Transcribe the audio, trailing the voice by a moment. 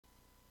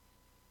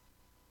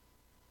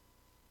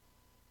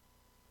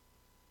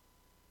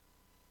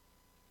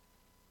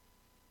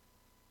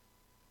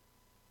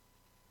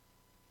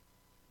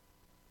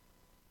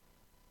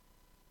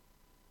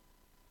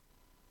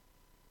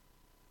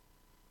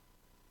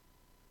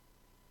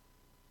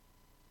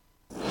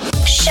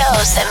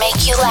Shows that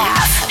make you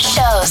laugh.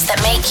 Shows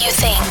that make you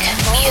think.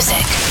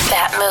 Music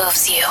that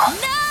moves you.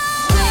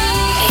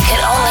 It could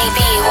only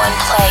be one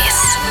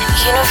place.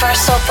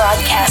 Universal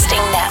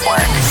Broadcasting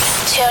Network.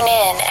 Tune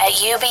in at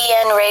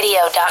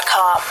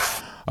ubnradio.com.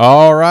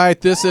 All right,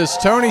 this is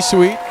Tony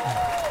Sweet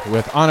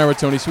with Honor with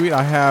Tony Sweet.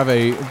 I have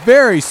a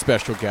very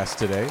special guest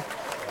today.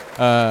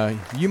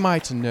 You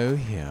might know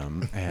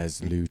him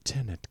as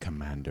Lieutenant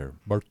Commander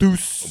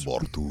Bartus.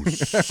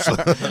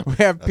 We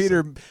have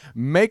Peter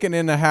Macon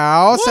in the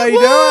house. How you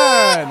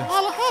doing?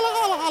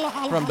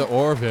 From the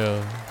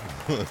Orville.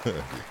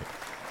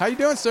 How you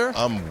doing, sir?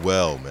 I'm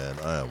well, man.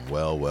 I am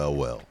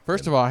well.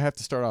 First of all, I have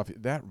to start off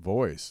that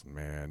voice,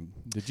 man.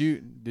 Did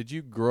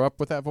you grow up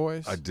with that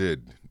voice? I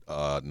did.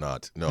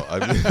 Not. No, I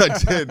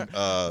did.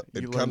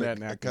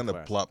 It kind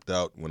of plopped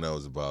out when I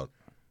was about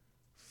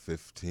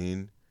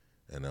 15,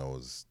 and I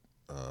was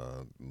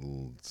a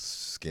little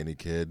skinny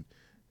kid,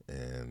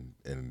 and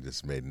it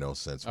just made no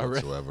sense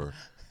whatsoever.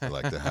 I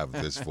like to have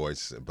this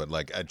voice, but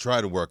like I try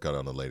to work out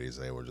on the ladies,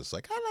 and they were just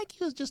like, "I like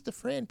you as just a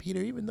friend,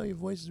 Peter, even though your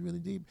voice is really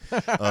deep."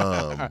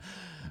 I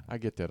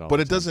get that all. But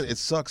the it time. doesn't. It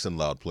sucks in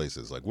loud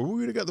places. Like were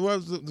we together?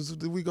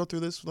 Did we go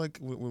through this? Like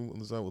when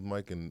was I with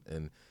Mike and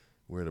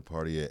we were at a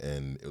party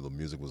and the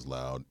music was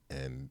loud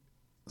and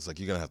it's like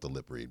you're gonna have to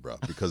lip read, bro,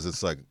 because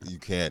it's like you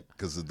can't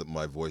because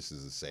my voice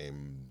is the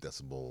same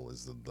decibel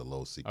as the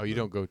low C. Oh, you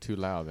don't go too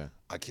loud then.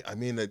 I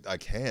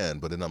can,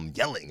 but then I'm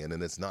yelling and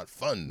then it's not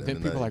fun. Then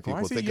and people are like, why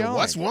is he thinking, yelling?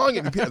 what's wrong?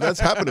 And that's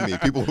happened to me.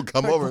 People will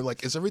come over and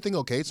like, is everything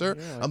okay, sir?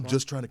 Yeah, like, I'm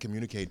just trying to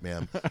communicate,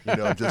 ma'am.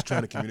 I'm just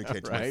trying to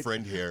communicate to my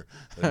friend here.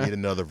 I need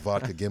another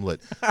vodka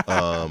gimlet.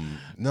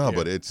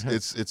 But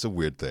it's a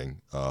weird thing,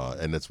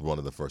 and it's one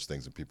of the first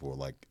things that people will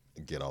like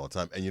get all the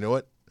time. And you know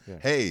what? Yeah.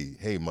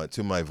 Hey, my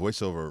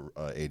voiceover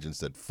agents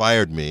that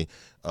fired me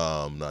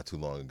not too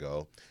long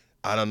ago.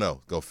 I don't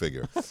know. Go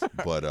figure.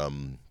 But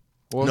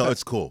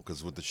it's cool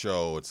because with the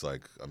show, it's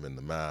like I'm in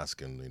the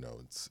mask, and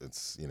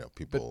it's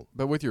people.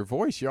 But with your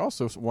voice, you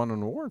also won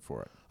an award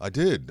for it. I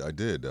did. And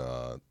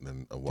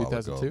a while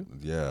 2002? ago.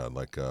 Yeah,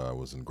 like I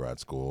was in grad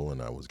school and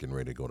I was getting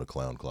ready to go to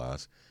clown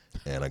class,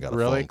 and I got a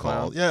Really? phone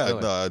call. Clown? Yeah,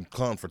 Really? I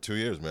clowned for 2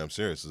 years, man. I'm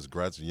serious. This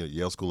is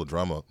Yale School of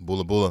Drama,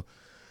 Bula Bula.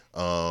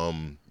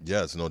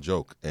 Yeah, it's no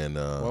joke. And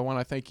Well, when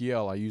I think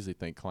Yale, I usually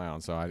think clown.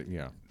 So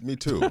me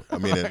too. I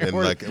mean, and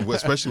like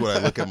especially when I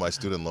look at my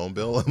student loan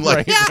bill, I'm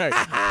like,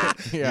 right.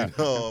 Yeah.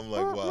 I'm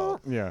like,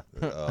 wow. Yeah.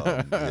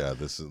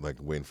 This is like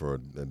waiting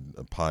for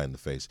a pie in the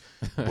face.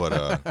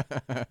 But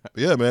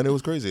yeah, man, it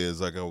was crazy.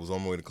 It's like I was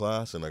on my way to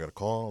class and I got a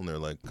call and they're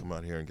like, come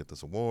out here and get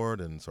this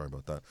award. And sorry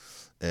about that.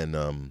 And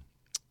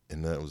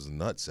that was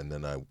nuts. And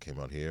then I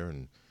came out here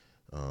and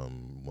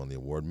won the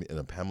award.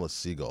 And Pamela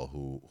Segal,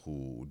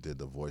 who did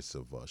the voice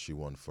of, she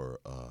won for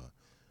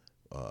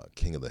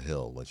King of the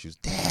Hill. Like she was,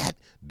 Dad,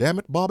 damn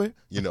it, Bobby.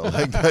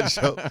 Like that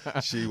show.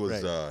 She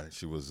was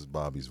she was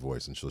Bobby's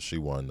voice, and so she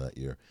won that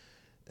year.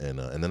 And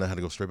then I had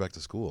to go straight back to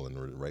school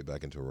and right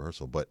back into a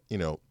rehearsal. But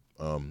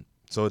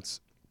so it's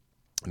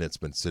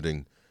been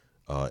sitting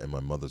in my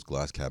mother's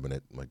glass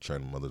cabinet, my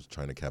mother's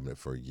china cabinet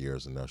for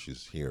years, and now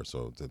she's here,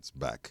 so it's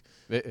back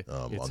It's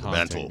on the haunting.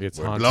 mantle. It's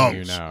where it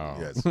haunting you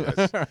belongs.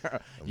 now. Yes.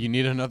 You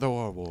need another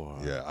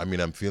award. Yeah, I mean,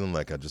 I'm feeling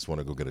like I just want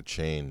to go get a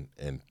chain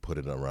and put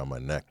it around my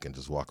neck and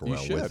just walk You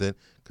around should. with it,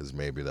 because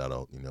maybe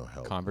that'll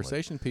help.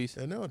 Conversation piece.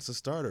 I know it's a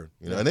starter,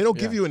 and they don't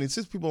give Yeah. you any.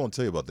 Since people don't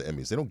tell you about the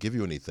Emmys, they don't give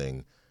you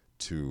anything.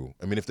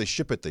 If they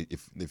ship it,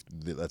 if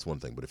that's one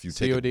thing. But if you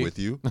take COD? it with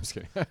you, I'm just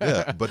kidding.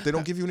 yeah. But they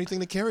don't give you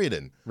anything to carry it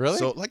in. Really?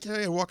 So like,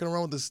 yeah, I'm walking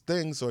around with this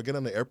thing. So I get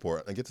on the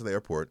airport. I get to the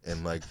airport,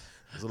 and like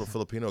this little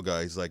Filipino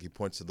guy, he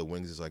points to the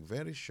wings. He's like,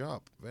 very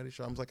sharp, very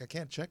sharp. I'm like, I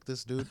can't check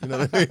this, dude. You know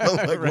what I mean? I'm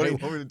like, what do you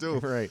want me to do?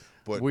 Right.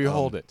 But we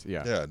hold it.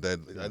 Yeah. Yeah.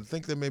 I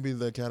think that maybe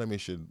the Academy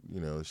should,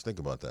 think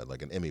about that,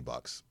 like an Emmy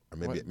box, or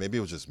maybe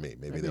it was just me.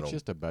 Maybe they it's don't.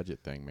 just a budget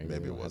thing. Maybe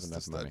Maybe they it don't was have enough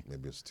just money. that.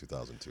 Maybe it's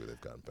 2002. They've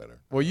gotten better.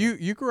 Well,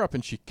 you grew up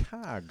in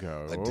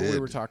Chicago. I We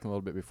did. were talking a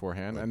little bit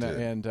beforehand, I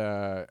and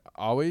did.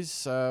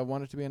 always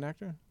wanted to be an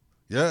actor.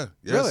 Yeah,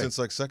 Really? since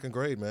like second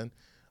grade, man.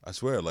 I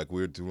swear, like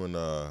we were doing.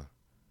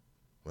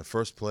 My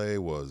first play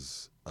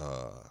was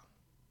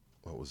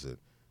what was it?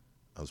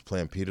 I was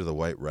playing Peter the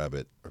White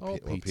Rabbit, or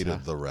Peter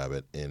the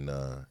Rabbit in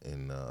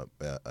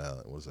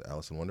was it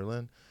Alice in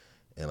Wonderland?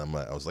 And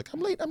I was like, I'm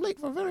late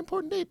for a very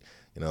important date.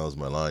 That was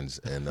my lines.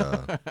 And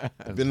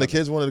then the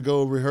kids wanted to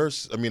go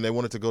rehearse. I mean, they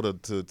wanted to go to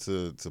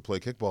play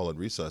kickball at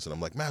recess, and I'm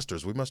like,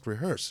 Masters, we must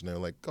rehearse. And they're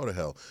like, go to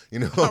hell,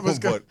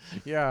 But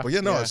Yeah. But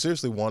I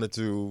seriously wanted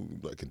to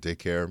like in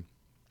daycare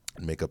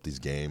and make up these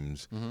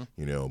games,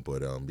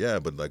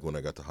 But but like when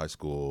I got to high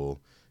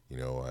school, I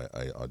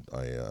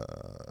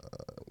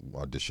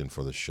auditioned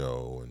for the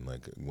show and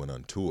like went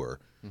on tour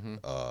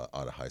out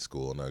of high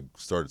school, and I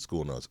started school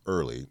when I was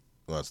early.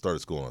 Well, I started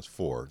school when I was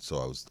 4, so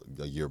I was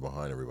a year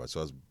behind everybody. So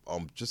I was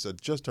I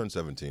just turned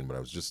 17, but I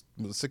was just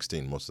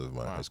 16 most of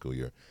my high school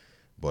year.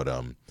 But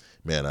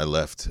man, I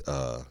left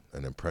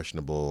an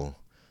impressionable,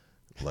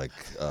 like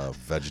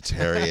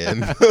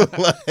vegetarian,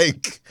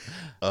 like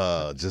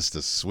just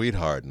a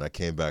sweetheart, and I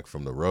came back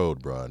from the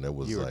road, bro, and it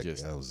was You were like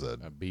just I was a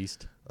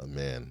beast.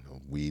 man, a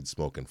weed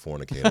smoking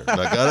fornicator.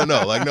 Like I don't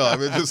know, like no, I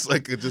mean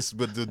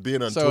but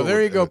being on tour. So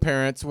there you go,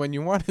 parents. When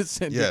you want to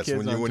send your yes, kids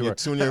on tour. when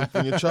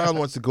your child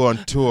wants to go on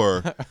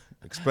tour,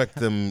 expect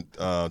them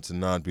to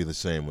not be the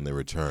same when they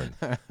return.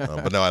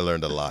 But now I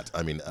learned a lot.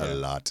 I mean, a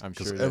lot. I'm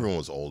Because sure everyone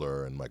was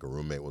older, and like a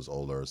roommate was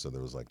older, so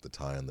there was like the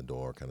tie on the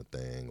door kind of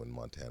thing when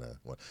Montana.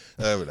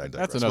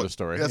 That's another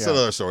story. That's yeah.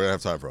 another story. I don't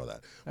have time for all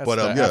that. That's But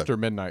the yeah. after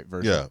midnight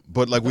version. Yeah,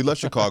 but like we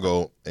left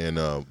Chicago, and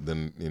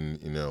then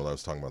I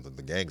was talking about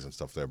the gangs and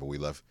stuff there, but we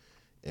left,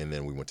 and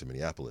then we went to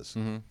Minneapolis,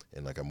 and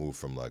like I moved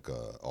from like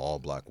a all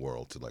black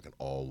world to like an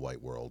all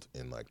white world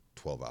in like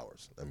 12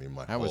 hours. I mean,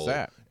 How was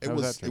that? How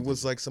was that It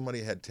was like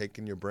somebody had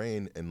taken your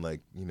brain and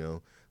like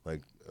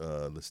like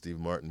the Steve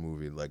Martin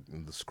movie, like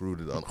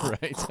screwed it on,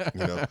 Right.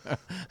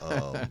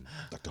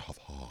 Dr.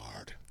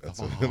 Huffhard. That's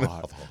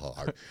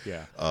Huffhard.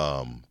 Yeah.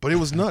 But it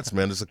was nuts,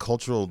 man. It's a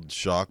cultural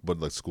shock, but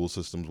like school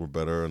systems were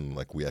better, and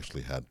like we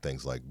actually had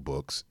things like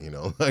books,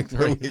 like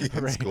Right,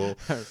 in right. school.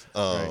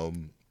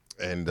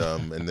 And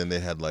then they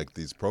had like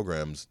these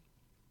programs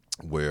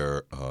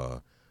where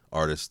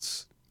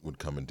artists would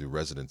come and do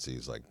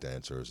residencies, like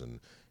dancers and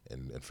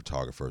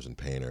photographers and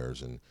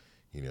painters and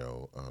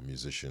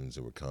musicians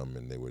that would come,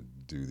 and they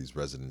would do these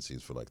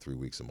residencies for like 3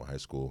 weeks in my high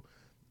school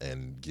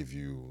and give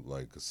you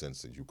like a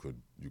sense that you could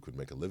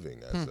make a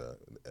living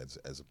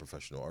as a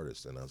professional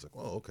artist. And I was like,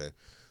 oh, okay.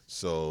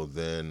 So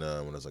then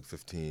when I was like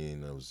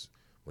 15, went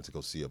to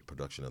go see a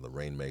production of The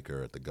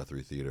Rainmaker at the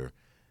Guthrie Theater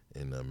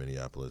in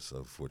Minneapolis,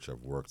 of which I've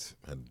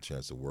had a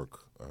chance to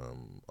work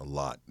a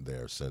lot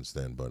there since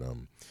then. But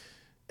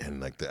and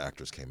like the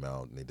actors came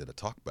out and they did a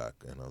talk back,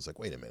 and I was like,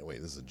 wait a minute,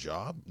 this is a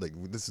job? Like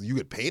you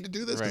get paid to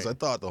do this? Because Right. I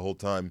thought the whole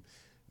time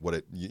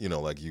like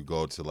you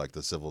go to like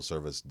the civil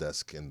service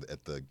desk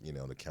at the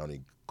the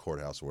county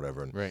courthouse or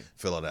whatever and Right.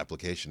 fill out an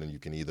application, and you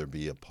can either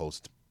be a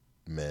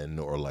postman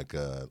or like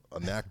an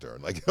actor.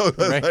 Like Right,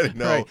 I didn't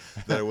know right.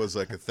 that it was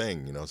like a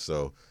thing,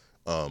 so.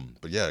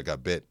 But yeah, I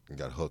got bit and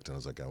got hooked, and I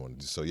was like, I want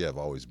to. So yeah, I've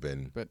always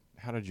been. But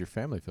how did your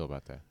family feel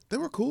about that? They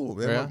were cool,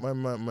 man. Yeah?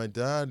 My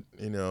dad,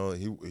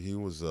 he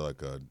was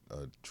like a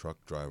truck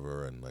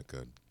driver and like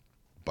a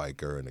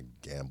biker and a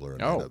gambler,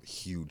 and had a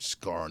huge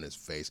scar on his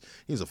face.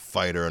 He was a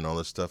fighter and all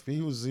this stuff.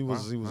 He was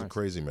Nice. a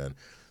crazy man.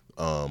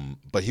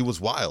 But he was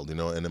wild, And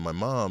then my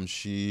mom,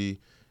 she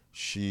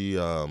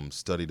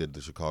studied at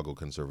the Chicago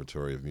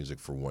Conservatory of Music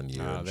for 1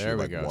 year. And there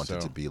we she go.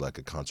 wanted to be like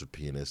a concert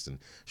pianist, and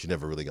she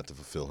never really got to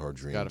fulfill her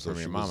dream. Got it so from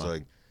she your was mama.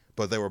 like,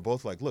 but they were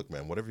both like, look,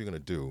 man, whatever you're gonna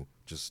do,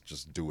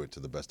 just do it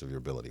to the best of your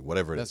ability,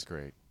 whatever it is. That's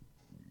great.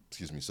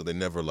 Excuse me. So they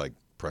never like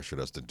pressured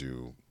us to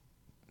do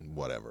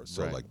whatever.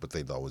 So Right. but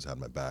they'd always had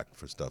my back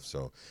for stuff.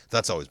 So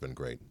that's always been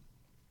great.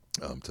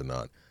 To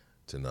not.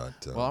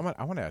 Well,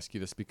 I want to ask you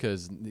this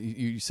because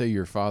you say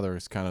your father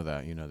is kind of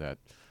that, that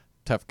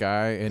tough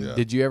guy. And Yeah.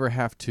 did you ever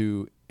have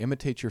to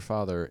imitate your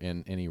father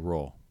in any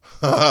role?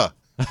 Let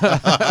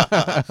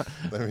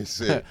me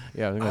see.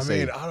 Yeah, I was gonna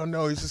say. I don't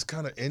know. He's just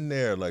kind of in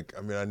there. Like,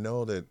 I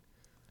know that.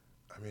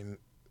 Yeah.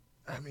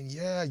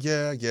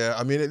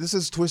 I mean, this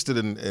is twisted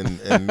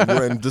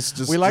and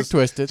just We like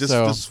twisted,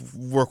 so- just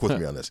work with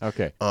me on this.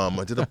 Okay.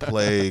 I did a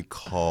play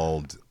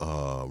called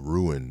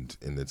Ruined,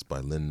 and it's by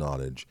Lynn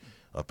Nottage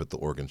up at the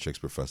Oregon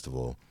Shakespeare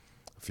Festival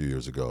a few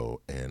years ago,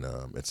 and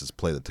it's this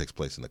play that takes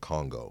place in the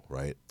Congo,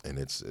 right? And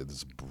it's a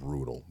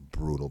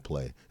brutal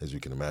play, as you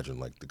can imagine.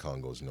 Like the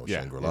Congo's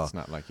Yeah, Shangri-La. it's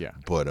not like, yeah.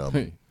 But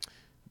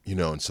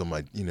and so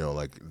my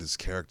like this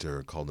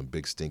character called him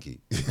Big Stinky,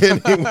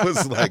 and he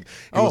was like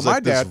Oh, was my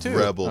like this dad, too.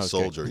 rebel Okay.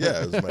 soldier.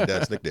 Yeah, it was my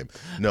dad's nickname.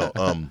 No,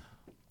 and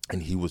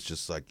he was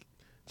just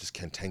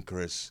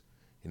cantankerous.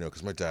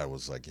 Because my dad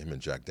was like, him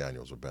and Jack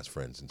Daniels were best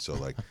friends. And so,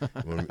 like,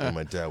 when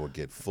my dad would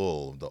get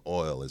full of the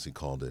oil, as he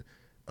called it,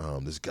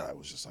 this guy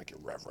was just like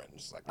irreverent,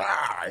 just like,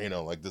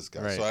 like this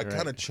guy. Right, so I right.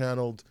 kind of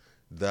channeled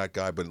that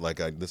guy, but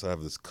like I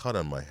have this cut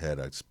on my head.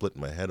 I split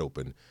my head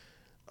open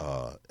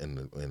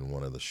in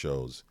one of the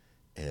shows,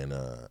 and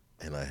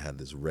I had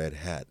this red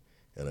hat.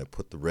 And I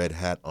put the red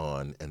hat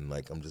on, and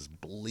like I'm just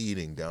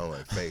bleeding down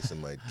my face,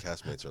 and my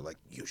castmates are like,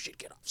 "You should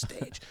get off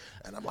stage,"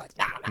 and I'm like,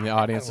 "Nah." And the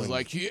audience is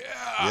like, yeah.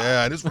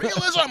 Yeah, and it's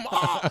realism.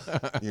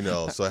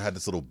 So I had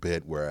this little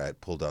bit where I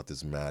pulled out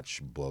this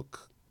matchbook,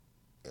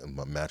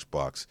 my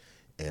matchbox,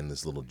 and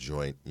this little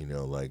joint.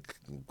 Like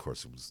of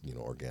course it was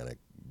organic,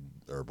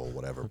 herbal,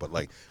 whatever. But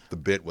like the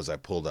bit was I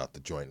pulled out the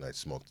joint and I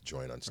smoked the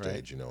joint on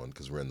stage. Right. And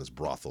because we're in this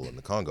brothel in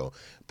the Congo.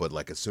 But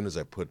like as soon as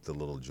I put the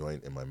little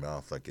joint in my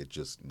mouth, like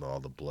all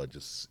the blood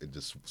just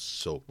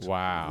soaked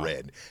Wow.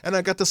 red, and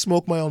I got to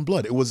smoke my own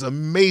blood. It was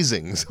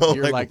amazing. So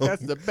You're like,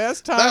 that's the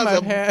best time That was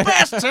I've the had.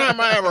 best time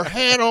I ever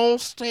had on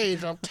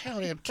stage. I'm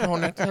telling you,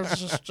 Tony, that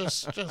was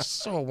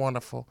just so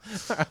wonderful.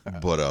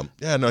 But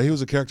he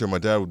was a character. My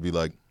dad would be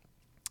like,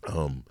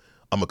 I'm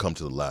gonna come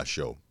to the last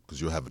show because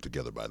you'll have it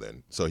together by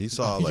then. So he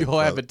saw like You'll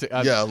have it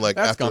like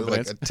that's after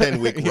like confidence. a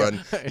 10-week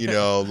Yeah.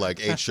 run, like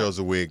 8 shows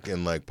a week,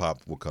 and like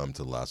Pop will come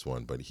to the last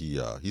one. But he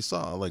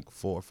saw like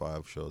 4 or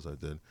 5 shows I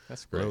did.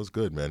 That's But great. it was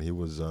good, man. He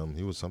was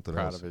something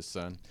Proud else. of his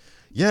son.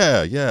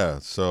 Yeah.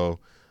 So,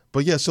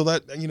 But yeah, so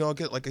that, I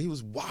get like, he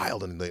was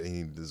wild, and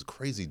he's a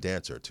crazy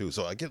dancer too.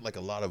 So I get like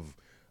a lot of,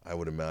 I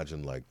would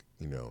imagine, like,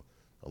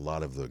 a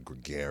lot of the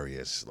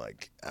gregarious,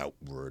 like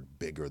outward,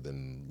 bigger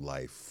than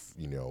life,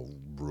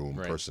 room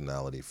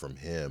personality from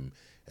him.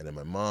 And then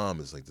my mom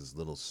is like this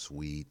little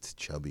sweet,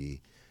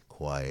 chubby,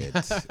 quiet,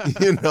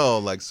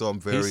 like, so I'm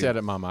very. He said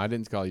it, Mama. I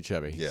didn't call you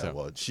chubby. Yeah, so.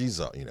 well, she's,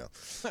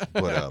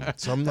 but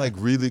so I'm like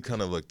really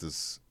kind of like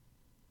this,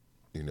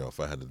 if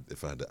I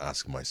had to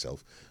ask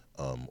myself,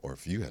 or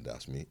if you had to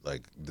ask me,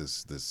 like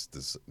this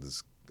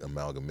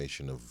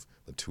amalgamation of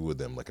the two of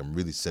them. Like, I'm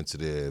really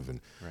sensitive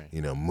and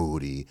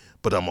moody,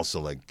 but I'm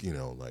also like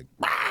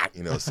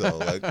so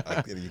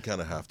like you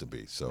kind of have to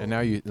be. So, and now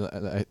you,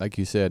 like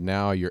you said,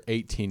 now your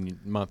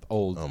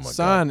 18-month-old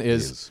son God,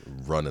 is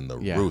running the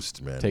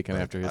roost, man. Taking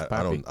after his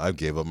puppy. I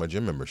gave up my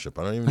gym membership.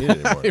 I don't even need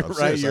it anymore. I'm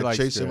serious. I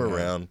chase him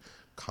around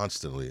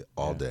constantly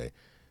all day.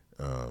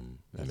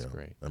 That's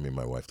great. I mean,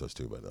 my wife does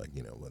too, but I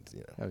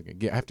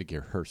have to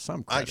give her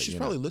some credit. She's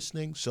probably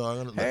listening. So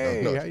I'm gonna.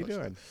 Hey, how you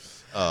doing?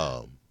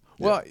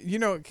 Well,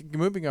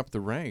 moving up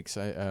the ranks,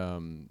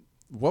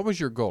 what was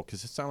your goal?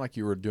 Because it sounded like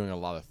you were doing a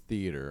lot of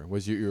theater.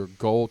 Was your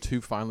goal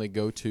to finally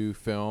go to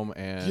film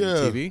and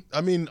TV?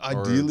 I mean,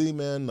 ideally,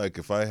 man, like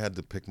if I had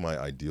to pick my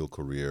ideal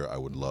career, I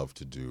would love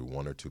to do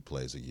 1 or 2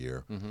 plays a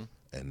year,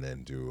 and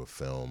then do a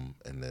film,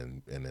 and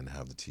then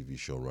have the TV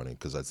show running.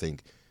 Because I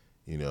think,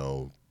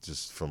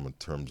 just from in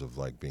terms of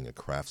like being a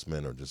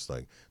craftsman, or just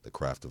like the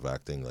craft of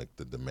acting, like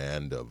the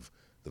demand of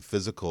the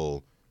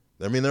physical.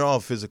 I mean, they're all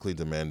physically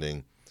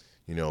demanding.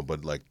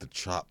 But like the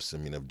chops,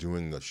 of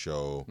doing the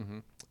show,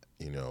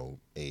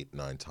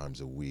 8-9 times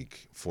a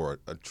week for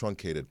a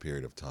truncated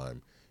period of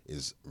time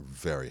is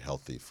very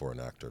healthy for an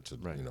actor to,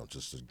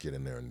 just to get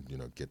in there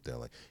and, get there.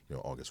 Like,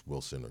 August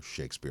Wilson or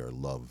Shakespeare. I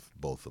love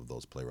both of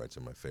those playwrights,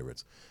 are my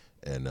favorites.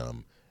 And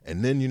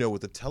then,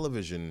 with the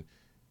television,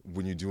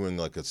 when you're doing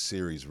like a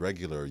series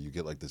regular, you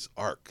get like this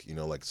arc,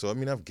 so,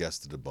 I've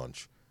guested a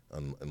bunch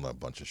on a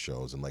bunch of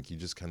shows, and like, you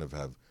just kind of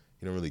have,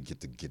 you don't really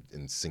get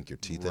and sink your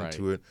teeth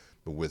into it.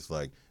 But with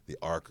like the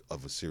arc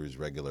of a series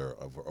regular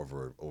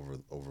over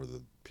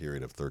the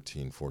period of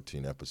 13,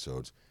 14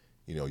 episodes,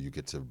 you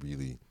get to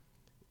really,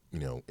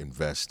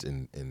 invest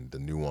in the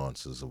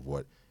nuances of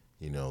what,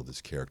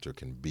 this character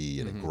can be,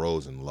 and it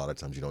grows. And a lot of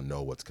times you don't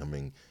know what's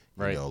coming.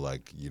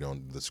 Like you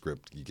get the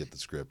script,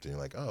 and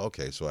you're like, oh,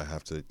 okay, so I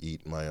have to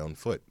eat my own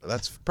foot.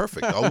 That's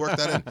perfect. I'll work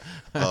that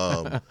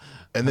in.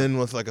 And then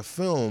with like a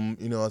film,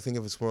 I think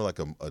if it's more like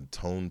a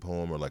tone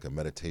poem or like a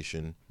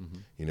meditation,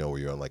 where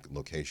you're on like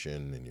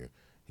location and you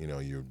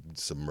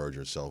submerge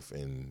yourself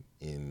in.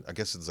 I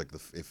guess it's like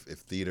if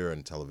theater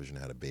and television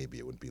had a baby,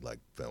 it would be like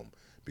film,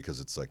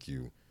 because it's like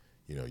you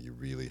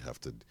really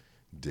have to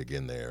dig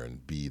in there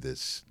and be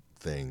this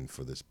thing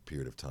for this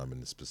period of time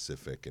in the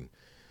specific. And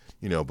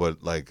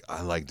but like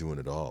I like doing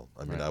it all.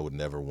 I would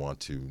never want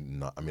to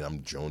not. I'm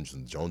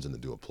jonesing to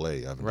do a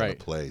play. I haven't done a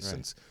play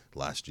since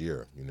last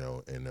year.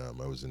 And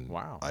I was in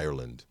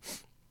Ireland.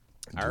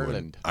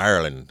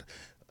 Ireland.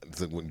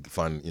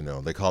 Find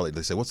they call it.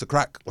 They say, "What's a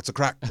crack? What's a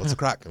crack? What's a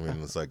crack?"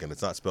 It's like, and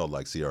it's not spelled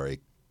like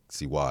CRACY.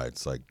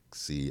 It's like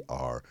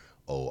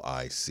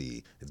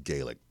CROIC. It's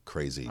Gaelic,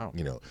 crazy.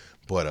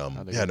 But I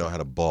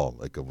had a ball.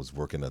 Like, I was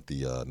working at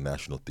the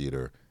National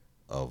Theatre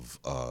of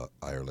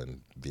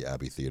Ireland, the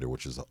Abbey Theatre,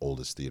 which is the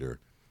oldest theatre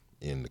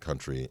in the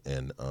country,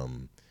 and I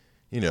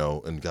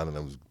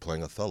was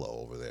playing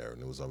Othello over there,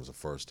 and I was the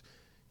first,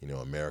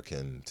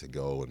 American to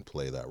go and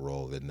play that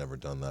role. They'd never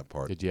done that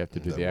part. Did you have to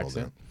do the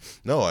accent?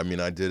 No, I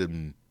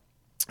did.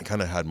 I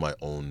kind of had my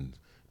own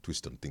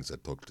twist on things. I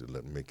talked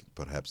to make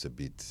perhaps a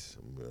bit,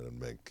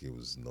 like it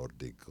was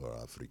Nordic or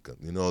African,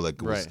 like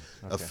it was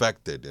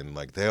affected, and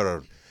like they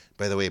are.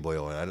 By the way, boy,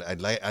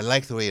 I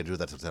like the way you do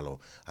that, Othello.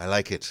 I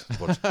like it,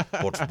 but.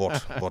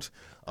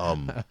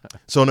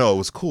 So no, it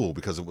was cool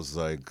because it was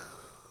like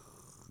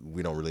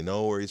we don't really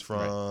know where he's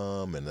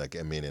from, and like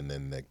and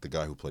then like the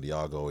guy who played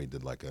Iago, he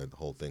did like a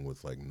whole thing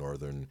with like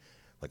northern,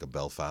 like a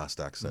Belfast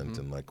accent,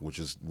 and like which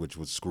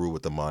would screw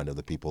with the mind of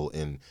the people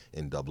in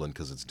Dublin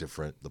because it's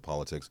different, the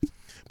politics.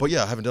 But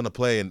yeah, I haven't done a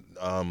play, and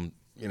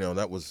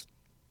that was,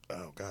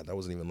 oh God, that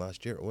wasn't even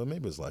last year. Well,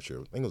 maybe it was last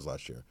year. I think it was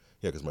last year.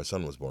 Yeah, because my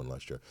son was born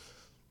last year.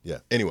 Yeah.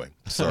 Anyway,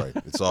 sorry,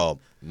 it's all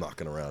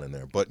knocking around in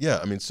there. But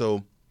yeah,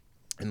 so,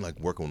 and like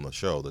working on the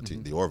show,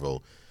 the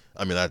Orville.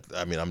 I'm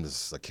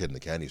just a kid in the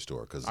candy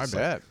store because I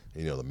bet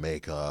the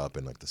makeup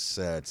and like the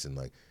sets and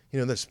like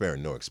they're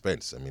sparing no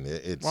expense.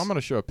 It's. Well, I'm going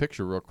to show a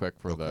picture real quick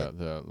for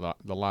the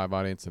live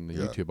audience and the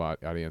YouTube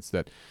audience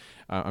that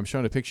I'm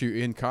showing a picture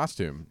in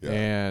costume,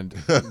 and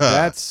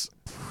that's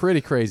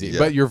pretty crazy. Yeah.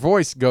 But your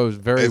voice goes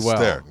very well.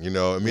 There,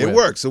 it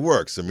works. It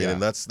works.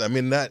 And that's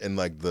that and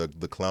like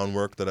the clown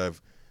work that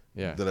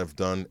I've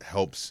done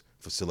helps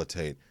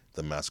facilitate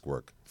the mask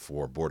work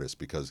for Bortus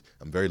because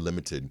I'm very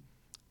limited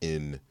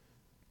in,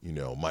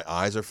 my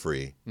eyes are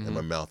free and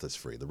my mouth is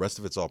free. The rest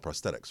of it's all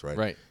prosthetics, right?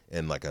 Right.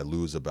 And like I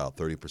lose about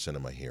 30%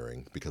 of my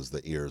hearing because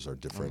the ears are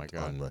different. Oh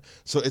my God.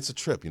 So it's a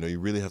trip. You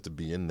really have to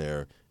be in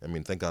there.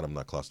 Thank God I'm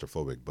not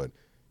claustrophobic, but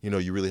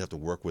you really have to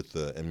work with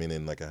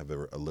and like I have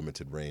a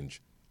limited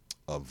range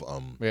of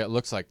Yeah, it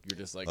looks like you're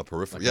just like a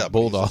peripheral, like a but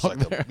he's bulldog.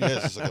 just like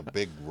it's just like a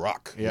big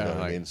rock. Yeah, You know what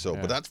I like- mean? So,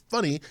 yeah. but that's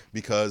funny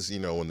because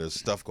when there's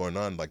stuff going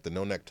on, like the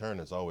no neck turn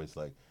is always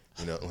like,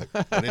 like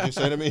what did you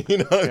say to me? You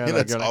know what I mean?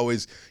 like It's you're like,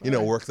 always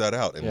work that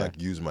out and Yeah.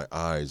 like use my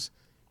eyes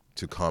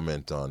to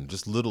comment on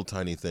just little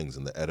tiny things.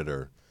 And the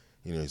editor,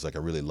 he's like, I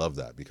really love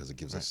that because it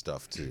gives us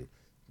stuff to,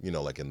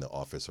 like in The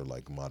Office or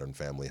like Modern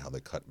Family, how they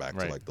cut back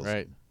Right, to like those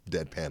right.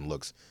 deadpan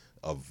looks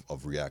of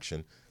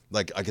reaction.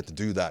 Like I get to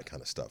do that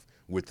kind of stuff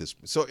with this.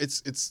 So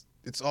it's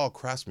all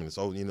craftsman. It's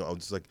all I was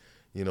just like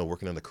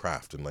working on the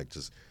craft and like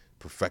just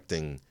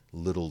perfecting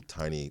little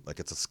tiny, like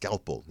it's a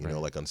scalpel.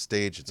 Like on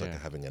stage it's like Yeah.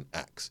 having an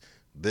axe.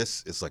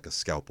 This is like a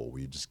scalpel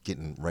where you're just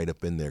getting right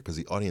up in there because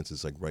the audience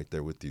is like right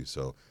there with you.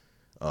 So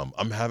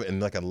I'm having,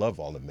 and like I love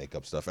all the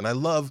makeup stuff, and I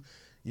love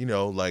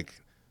like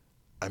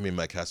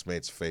my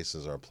castmates'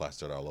 faces are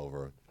plastered all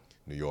over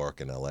New York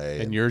and LA,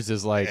 And yours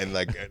is like, and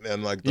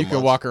like you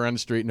can walk around the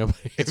street, and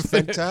nobody. It's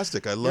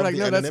fantastic. I love You're like, the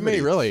no, that's me.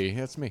 anonymity. Really,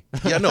 that's me.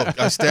 Yeah, no,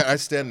 I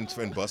stand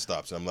in bus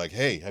stops. And I'm like,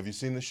 hey, have you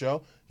seen the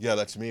show? Yeah,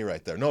 that's me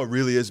right there. No, it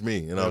really is me,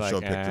 and You're I'll like,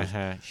 show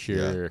pictures.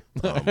 Sure.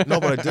 Yeah. No,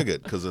 but I dig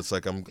it because it's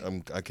like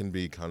I can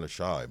be kind of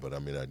shy, but I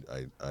mean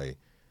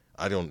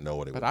I don't know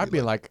what it would But I'd be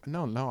be like,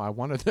 no, I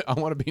want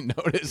to be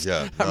noticed.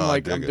 Yeah, I'm no, I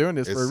like, dig I'm it. doing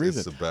this for a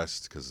reason. It's the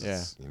best because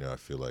I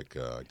feel like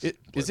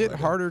Is it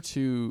harder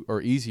to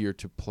or easier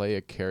to play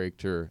a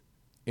character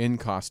in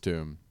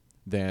costume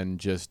than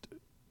just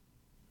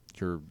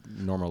your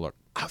normal look?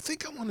 I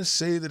think I want to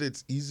say that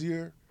it's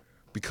easier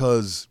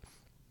because,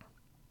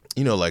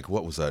 like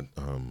what was that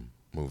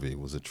movie?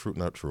 Was it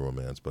not True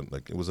Romance, but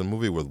like it was a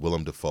movie with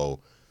Willem Dafoe,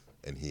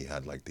 and he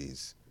had like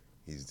these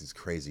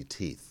crazy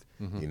teeth.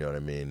 You know what I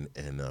mean?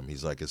 And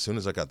he's like, as soon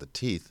as I got the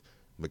teeth,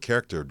 the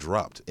character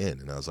dropped in,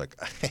 and I was like,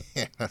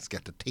 let's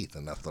get the teeth,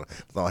 and that's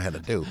all I had to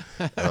do.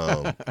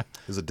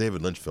 It's a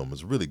David Lynch film.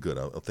 It's really good.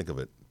 I'll think of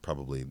it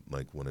probably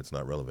like when it's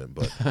not relevant,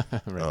 but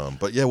Right.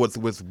 but yeah, with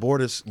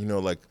Bortus,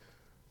 like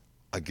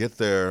I get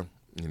there,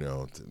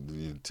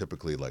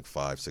 typically like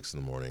 5-6 in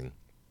the morning,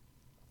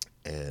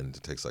 and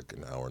it takes like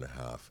an hour and a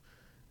half,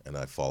 and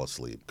I fall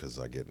asleep because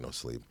I get no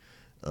sleep,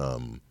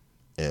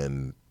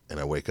 and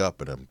I wake up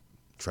and I'm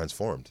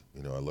transformed.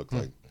 I look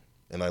like,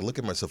 and I look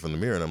at myself in the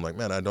mirror and I'm like,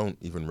 man, I don't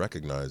even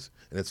recognize.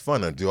 And it's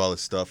fun. I do all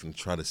this stuff and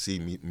try to see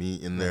me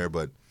in there,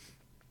 but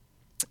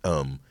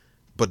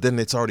then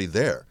it's already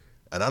there,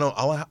 and I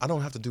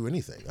don't have to do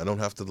anything. I don't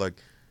have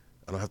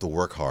to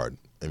work hard.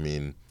 I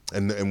mean,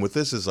 and with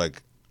this is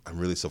like I'm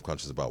really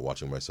self-conscious about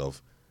watching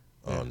myself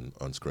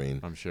on screen.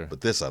 I'm sure.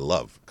 But this I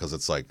love because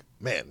it's like,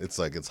 man, it's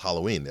like it's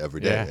Halloween every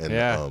day. Yeah, And,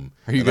 yeah.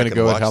 Are you and I going to can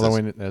go with watch this.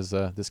 Halloween as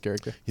this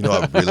character?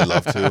 I'd really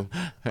love to.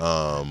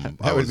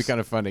 That would be kind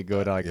of fun to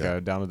go to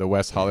like down to the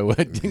West Hollywood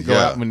and go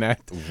out in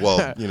that. Well,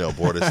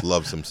 Bortus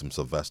loves him some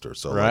Sylvester,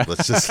 so Right.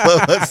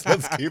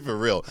 let's keep it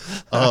real.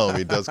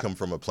 He does come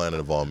from a planet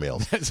of all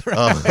males. That's right.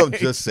 I'm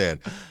just saying,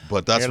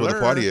 but that's where the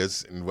Taylor. party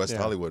is in West Yeah.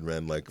 Hollywood,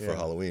 man. Like for Yeah.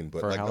 Halloween,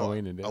 but For like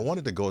Halloween it I is.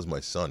 wanted to go as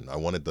my son. I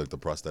wanted the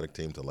prosthetic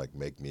team to like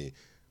make me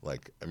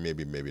like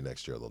maybe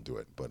next year they'll do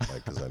it, but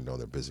like because I know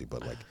they're busy,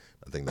 but like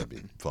I think that'd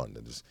be fun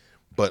to just.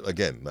 But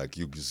again, like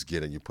you just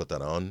get it, you put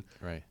that on,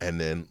 Right. and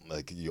then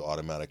like you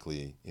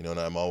automatically, and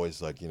I'm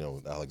always like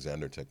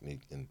Alexander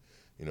technique and.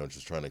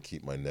 Just trying to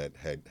keep my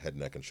head,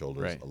 neck, and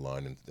shoulders Right.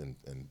 aligned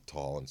and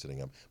tall and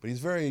sitting up. But he's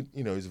very,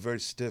 he's very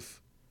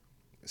stiff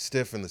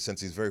in the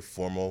sense he's very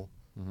formal.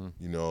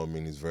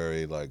 Mm-hmm. He's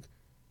very like,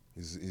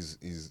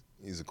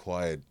 he's a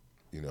quiet,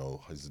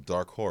 he's a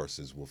dark horse,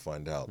 as we'll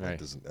find out. Right. Like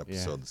there's an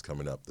episode Yeah. that's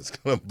coming up that's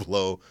gonna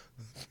blow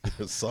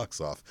your socks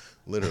off,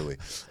 literally.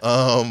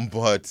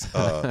 But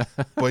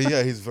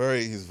yeah, he's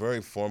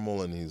very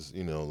formal, and he's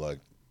like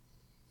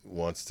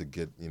wants to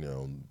get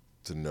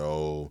to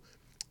know.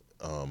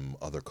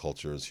 Other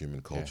cultures,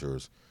 human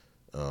cultures,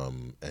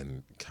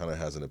 and kind of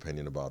has an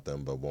opinion about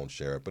them, but won't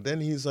share it. But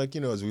then he's like,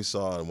 as we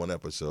saw in one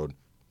episode,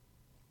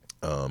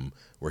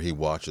 where he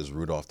watches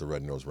Rudolph the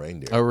Red-Nosed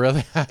Reindeer. Oh,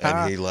 really?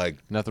 And he like,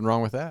 Nothing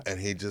wrong with that. and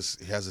he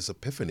has this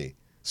epiphany.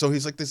 So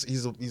he's like this.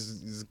 He's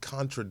a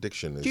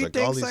contradiction. It's He like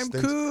all thinks these I'm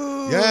things.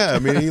 cool. Yeah, I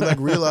mean, he like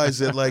realized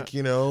that like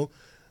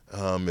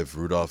if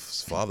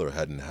Rudolph's father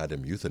hadn't had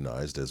him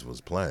euthanized as was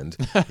planned,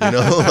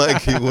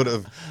 like he would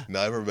have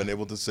never been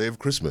able to save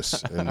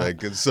Christmas.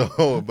 And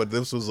so, but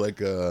this was like,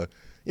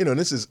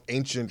 this is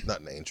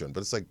not ancient,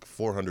 but it's like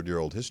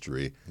 400-year-old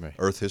history, Right.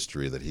 Earth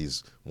history that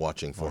he's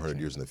watching 400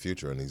 years in the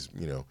future, and he's,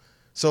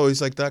 so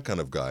he's like that kind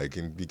of guy.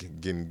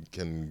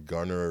 Can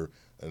garner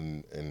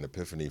an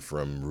epiphany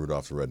from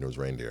Rudolph the Red-Nosed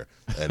Reindeer,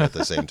 and at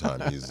the same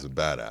time he's a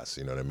badass.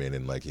 You know what I mean?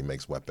 And like he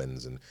makes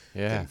weapons and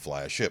can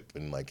fly a ship,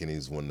 and like and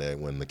he's when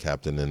the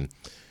captain and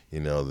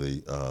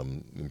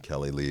and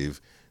Kelly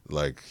leave,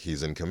 like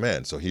he's in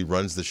command, so he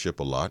runs the ship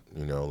a lot.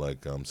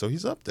 So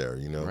he's up there.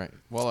 Right.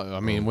 Well, I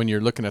mean, when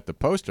you're looking at the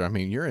poster, I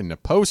mean, you're in the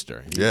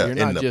poster. Yeah, You're in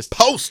not the just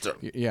poster.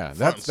 Yeah,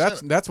 Front and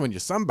center. that's when you're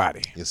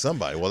somebody. You're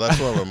somebody. Well, that's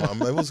what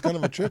it was kind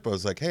of a trip. I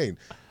was like, hey,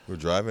 we're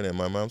driving, and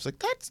my mom's like,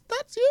 "That's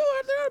you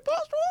out there at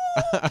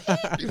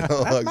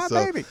post." That's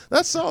my baby.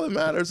 That's all that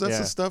matters. That's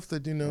the Yeah. stuff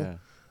that Yeah.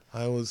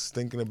 I was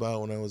thinking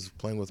about when I was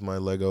playing with my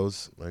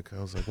Legos. Like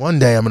I was like, one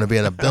day I'm gonna be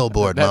on a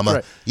billboard, That's Mama.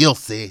 right. You'll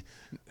see.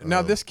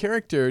 Now, this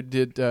character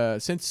did,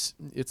 since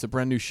it's a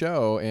brand new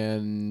show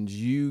and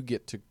you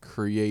get to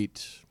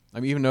create, I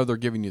mean, even though they're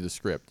giving you the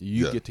script,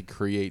 you Yeah. get to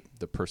create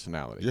the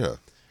personality. Yeah,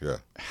 yeah.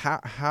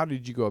 How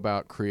did you go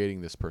about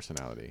creating this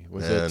personality?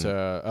 Was Man. it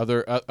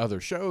other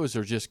shows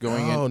or just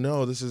going in? Oh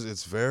no,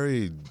 it's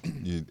very,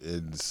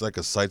 it's like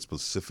a site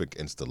specific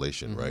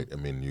installation, right? I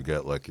mean, you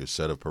get like your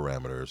set of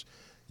parameters,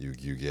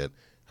 you get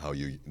how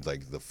you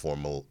like the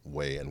formal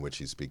way in which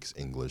he speaks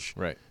English,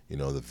 Right.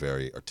 the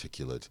very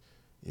articulate,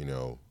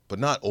 but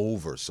not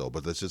over so,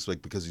 but that's just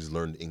like because he's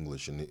learned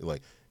English and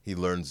he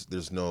learns.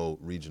 There's no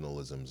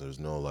regionalisms. There's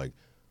no like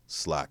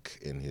slack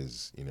in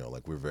his,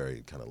 like we're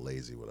very kind of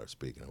lazy with our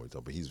speaking and we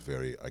talk, but he's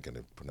very, I can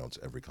pronounce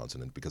every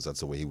consonant because that's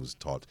the way he was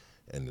taught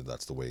and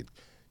that's the way,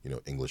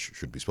 English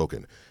should be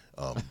spoken.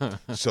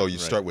 So you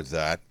start with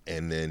that,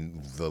 and then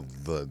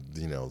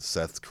the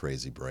Seth's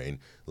crazy brain,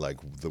 like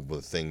the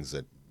things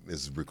that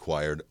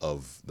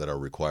are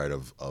required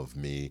of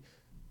me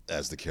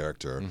as the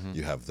character.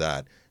 You have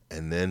that,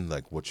 and then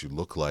like what you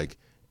look like,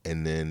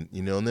 and then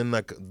and then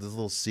like the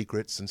little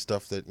secrets and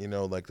stuff that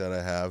like that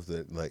I have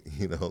that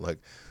like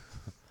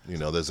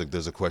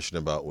there's a question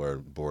about where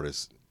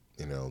Bortus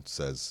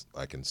says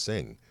I can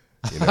sing.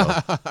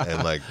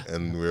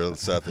 And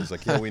Seth is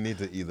like, yeah, we need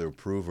to either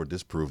prove or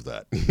disprove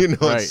that,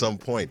 Right. at some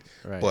point.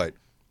 Right. But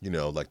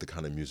like the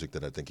kind of music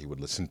that I think he would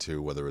listen to,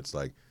 whether it's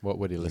like, What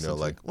would he listen to?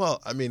 like, well,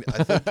 I mean,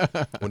 I think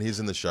when he's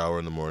in the shower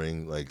in the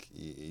morning, like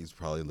he's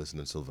probably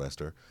listening to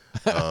Sylvester.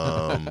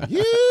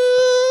 You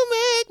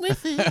make me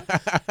feel.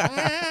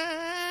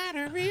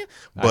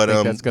 But I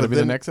think that's going to but be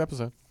the then- next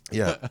episode.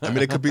 Yeah, I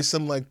mean, it could be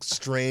some like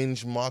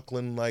strange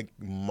Mocklin like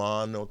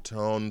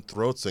monotone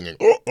throat singing.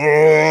 Like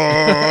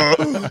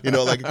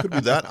it could be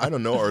that. I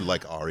don't know, or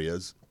like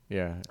arias,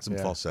 Yeah. some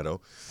yeah. falsetto.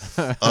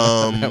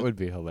 That would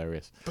be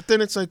hilarious. But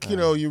then it's like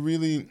you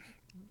really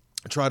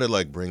try to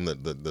like bring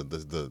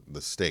the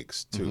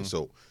stakes too.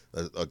 So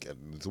okay,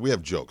 so we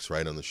have jokes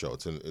right on the show.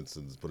 It's an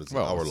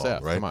hour long,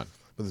 Seth, right? come on.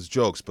 But there's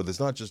jokes, but there's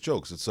not just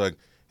jokes. It's like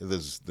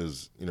there's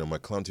my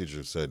clown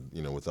teacher said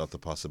without the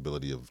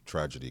possibility of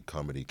tragedy,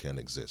 comedy can't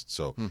exist.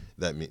 So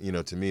that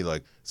to me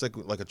like it's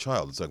like a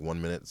child. It's like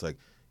 1 minute it's like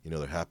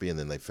they're happy and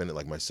then they finish.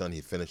 Like my son,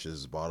 he finishes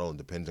his bottle, and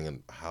depending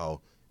on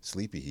how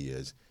sleepy he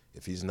is.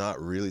 If he's not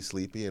really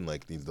sleepy and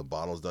like the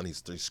bottle's done, he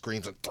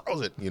screams and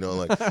throws it,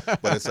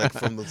 But it's like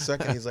from the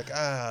second he's like,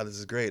 this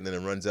is great, and then it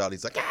runs out.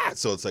 He's like,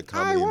 So it's like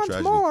comedy and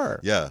tragedy. More.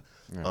 Yeah.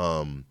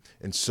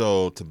 And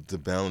so to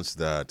balance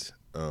that,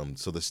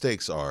 so the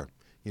stakes are,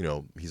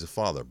 he's a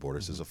father.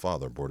 Bortus is a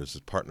father.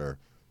 Bortus' partner,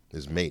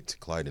 his mate,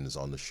 Clyden, is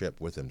on the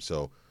ship with him.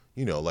 So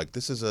like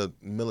this is a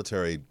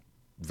military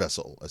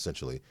vessel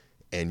essentially,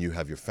 and you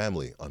have your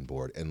family on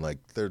board, and like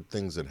there are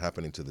things that are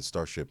happening to the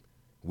starship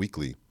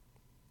weekly.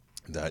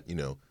 That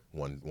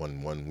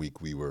one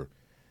week we were,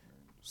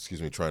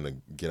 trying to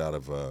get out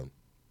of a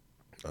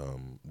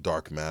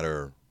dark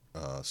matter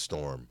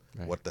storm.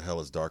 Right. What the hell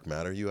is dark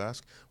matter, you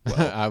ask?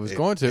 Well, I was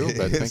going to,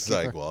 but it's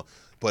thank you. like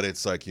but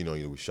it's like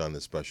we shine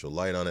this special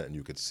light on it, and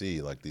you could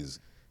see like these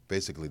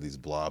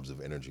blobs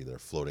of energy that are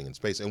floating in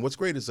space. And what's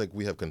great is like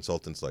we have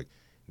consultants like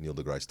Neil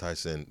deGrasse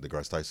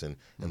Tyson,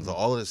 and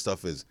all of this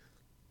stuff is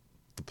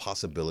the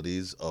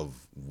possibilities of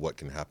what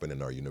can happen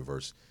in our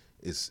universe.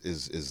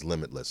 Is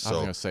limitless. I was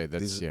So gonna say,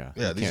 that's- these, yeah,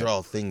 yeah. you These can't- are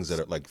all things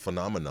that are like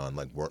phenomenon,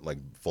 like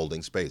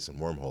folding space and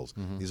wormholes.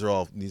 These are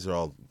all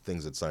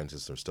things that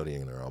scientists are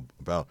studying and are all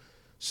about.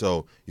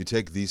 So you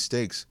take these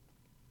stakes,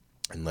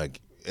 and like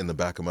in the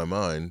back of my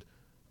mind,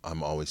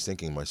 I'm always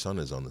thinking my son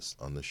is on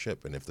the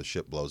ship, and if the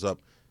ship blows up,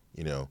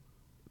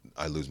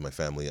 I lose my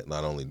family.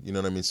 Not only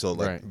what I mean. So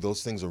like Right.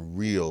 those things are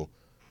real,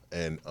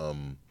 and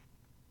and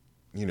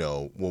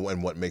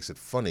what makes it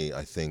funny,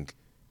 I think,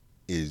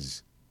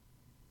 is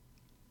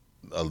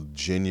a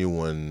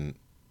genuine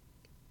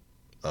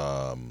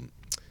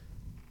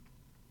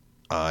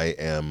I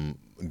am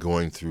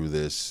going through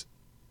this,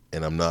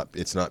 and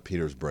it's not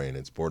Peter's brain,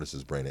 it's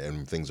Bortus's brain,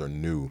 and things are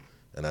new,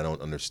 and I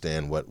don't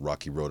understand what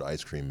Rocky Road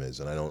ice cream is,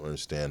 and I don't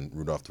understand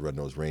Rudolph the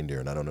Red-Nosed Reindeer,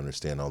 and I don't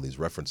understand all these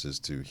references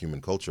to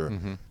human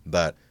culture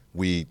that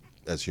we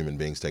as human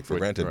beings take for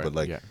granted, right, but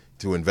like yeah.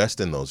 to invest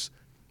in those,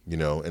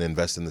 and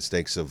invest in the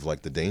stakes of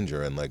like the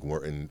danger, and like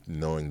in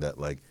knowing that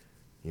like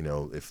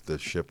if the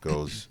ship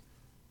goes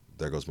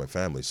there goes my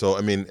family. So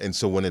I mean, and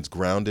so when it's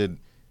grounded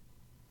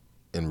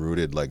and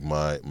rooted, like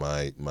my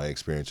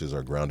experiences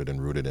are grounded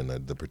and rooted in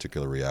the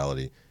particular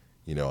reality,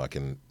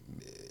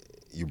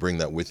 you bring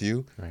that with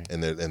you, Right.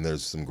 and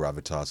there's some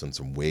gravitas and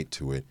some weight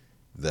to it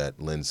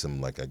that lends some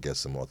like I guess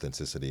some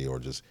authenticity, or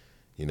just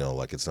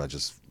like it's not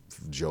just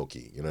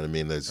jokey. You know what I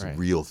mean? There's Right.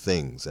 real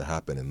things that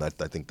happen, and I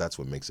think that's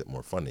what makes it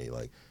more funny,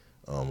 like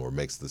or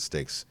makes the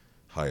stakes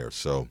higher.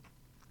 So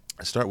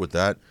I start with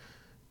that.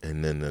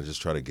 and then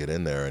just try to get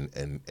in there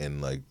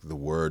and like the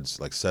words,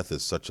 like Seth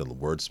is such a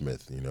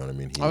wordsmith, you know what I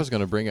mean? I was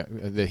going to bring up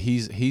that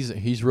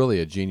he's really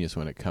a genius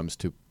when it comes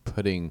to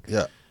putting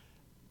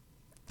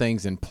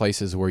things in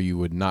places where you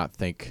would not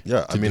think.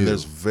 Yeah, I mean, we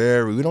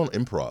don't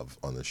improv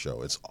on this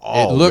show. It's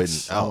all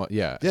looks written out.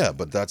 yeah,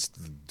 but that's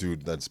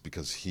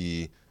because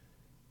he's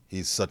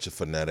such a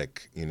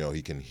phonetic. You know,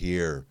 he can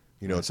hear.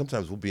 You know, and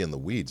sometimes we'll be in the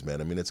weeds,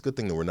 man. I mean, it's a good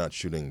thing that we're not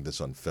shooting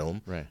this on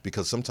film, right?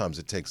 Because sometimes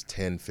it takes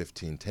 10,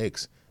 15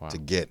 takes to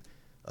get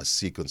a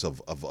sequence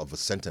of a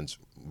sentence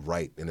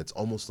right, and it's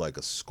almost like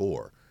a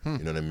score. You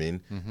know what I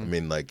mean? I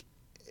mean, like,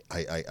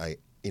 I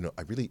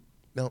really.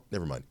 No,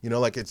 never mind. You know,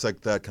 like it's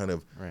like that kind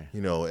of,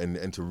 you know,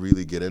 and to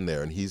really get in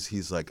there, and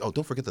he's like, oh,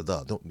 don't forget the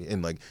don't,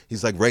 and like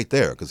he's like right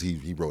there because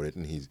he wrote it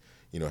and he's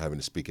having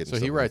to speak it. So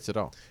he writes it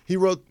all. He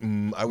wrote,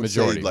 I would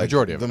say, like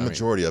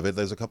majority of it.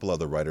 There's a couple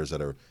other writers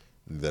that are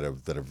there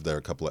are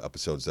a couple of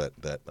episodes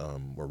that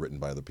were written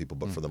by other people,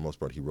 but for the most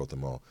part, he wrote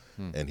them all,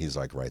 and he's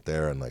like right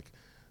there, and like,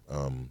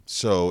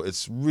 so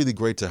it's really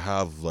great to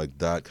have like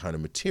that kind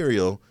of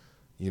material.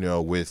 You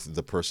know, with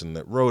the person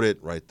that wrote it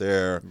right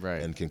there,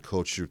 and can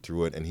coach you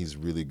through it. And he's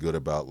really good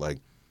about like,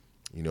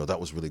 you know, that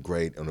was really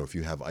great. I don't know if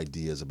you have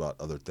ideas about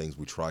other things.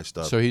 We try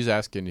stuff. So he's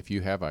asking if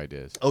you have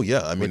ideas. Oh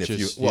yeah, I mean, if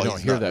you don't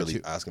he's hear not that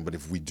really asking, but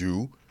if we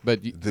do,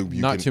 but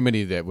not too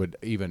many that would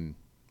even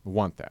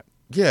want that.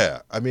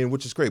 Yeah, I mean,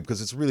 which is great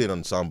because it's really an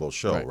ensemble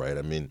show, right?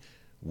 I mean,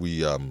 we,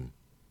 you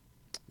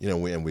know,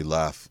 we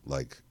laugh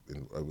like.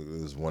 There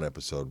was one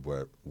episode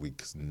where we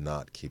could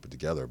not keep it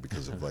together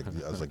because of like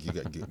I was like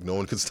no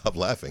one could stop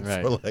laughing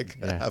for like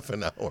half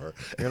an hour.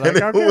 You're like,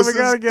 and okay, it was we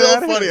gotta get still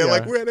out of funny. here. I'm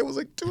like, man, it was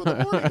like 2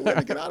 a.m. We had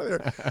to get out of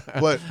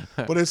there.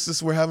 But it's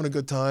just we're having a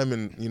good time,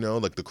 and you know,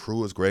 like the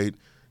crew is great.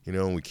 You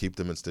know, and we keep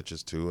them in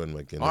stitches too, and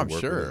like they work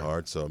really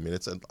hard. So I mean,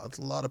 it's a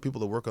lot of people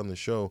that work on the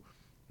show,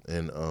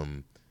 and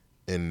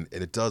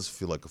it does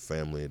feel like a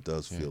family. It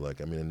does feel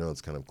like, I mean, I know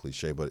it's kind of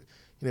cliche, but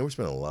you know, we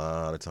spent a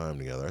lot of time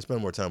together. I spent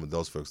more time with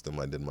those folks than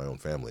I did in my own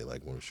family,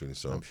 like when we were shooting.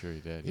 So I'm sure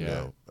you did. You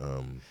know,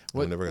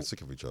 we never got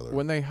sick of each other.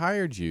 When they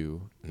hired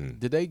you,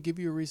 did they give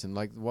you a reason?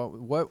 Like,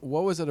 what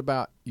was it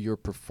about your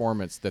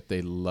performance that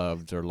they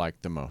loved or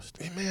liked the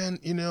most? Hey man,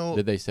 you know,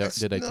 did they tell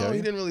you? No,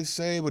 he didn't really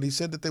say, but he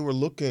said that they were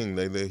looking.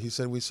 He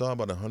said we saw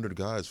about 100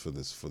 guys for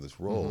this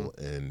role,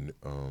 and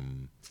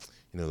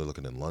you know, they're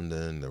looking in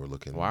London. They were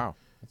looking. Wow.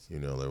 You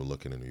know, they were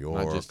looking in New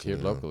York. Not just here,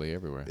 locally,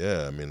 everywhere.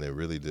 Yeah, I mean, they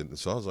really did.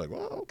 So I was like,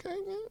 well, okay.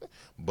 Yeah.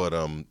 But,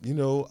 you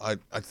know,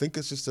 I think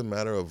it's just a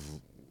matter of,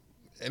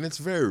 and it's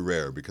very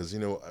rare because, you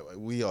know,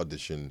 we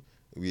audition,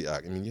 we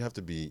act. I mean, you have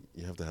to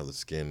have the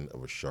skin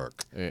of a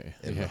shark and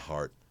the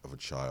heart of a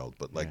child.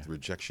 But, like, the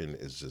rejection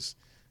is just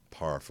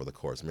par for the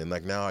course. I mean,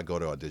 like, now I go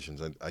to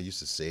auditions. I used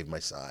to save my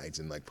sides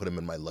and, like, put them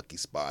in my lucky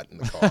spot in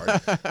the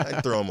car.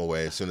 I throw them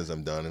away as soon as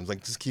I'm done. And it's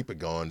like, just keep it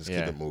going. Just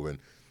keep it moving.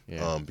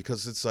 Yeah.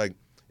 Because it's like,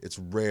 it's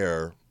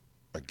rare,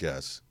 I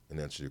guess, in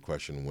answer to your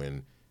question,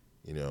 when,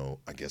 you know,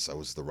 I guess I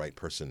was the right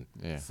person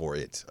for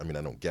it. I mean,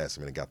 I don't guess.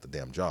 I mean, I got the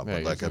damn job. Yeah,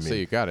 but like, I mean,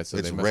 you got it. So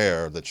it's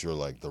rare that you're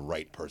like the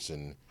right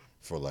person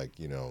for like,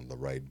 you know, the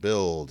right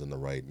build and the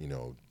right, you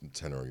know,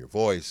 tenor of your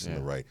voice and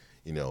the right,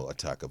 you know,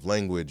 attack of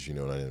language. You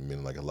know what I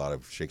mean? Like a lot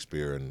of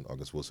Shakespeare and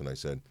August Wilson, I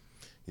said,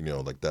 you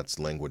know, like that's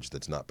language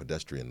that's not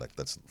pedestrian.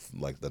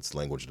 That's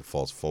language that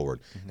falls forward.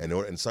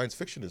 And science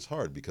fiction is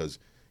hard because,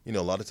 you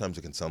know, a lot of times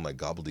it can sound like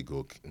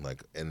gobbledygook,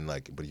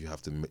 but you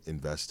have to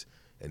invest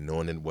in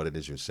knowing what it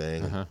is you're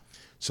saying.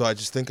 So I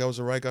just think I was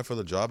the right guy for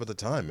the job at the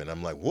time, and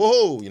I'm like,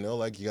 whoa, you know,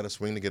 like you got to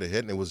swing to get a hit,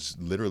 and it was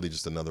literally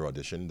just another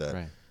audition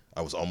that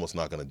I was almost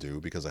not going to do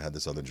because I had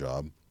this other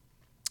job,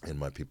 and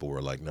my people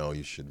were like, no,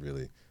 you should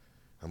really.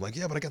 I'm like,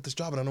 yeah, but I got this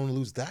job, and I don't want to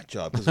lose that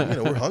job because you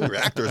know we're hungry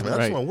actors, man. I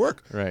just want to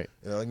work. Right.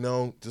 And they're like,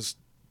 no, just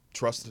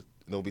trust it.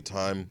 There'll be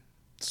time,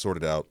 sort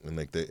it out, and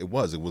like it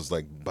was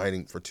like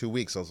biting for 2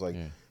 weeks. I was like.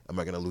 Am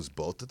I going to lose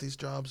both of these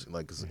jobs?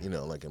 Like, 'cause, you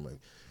know, like,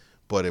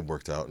 but it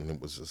worked out, and it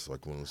was just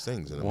like one of those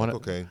things. And I'm like,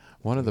 okay.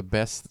 One of the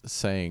best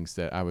sayings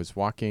that I was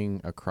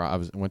walking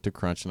across, I went to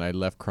Crunch, and I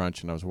left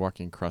Crunch, and I was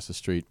walking across the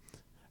street,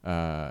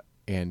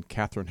 and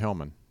Katherine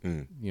Hellman,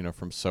 you know,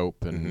 from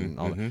Soap and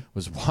all that,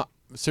 was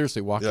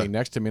seriously walking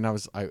next to me, and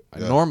I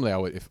normally I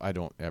would, if I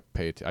don't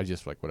pay it, I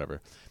just like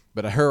whatever,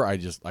 but I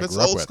just like that's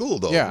grew up old with. School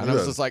though. Yeah, and I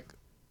was just like,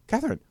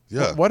 Katherine,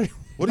 yeah, what are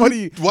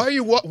you? Why are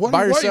you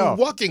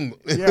walking?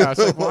 Yeah, I was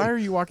like, why are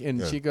you walking?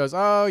 And she goes,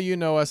 oh, you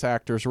know us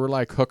actors, we're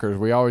like hookers.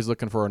 We always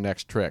looking for our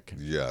next trick.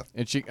 Yeah.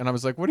 And I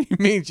was like, what do you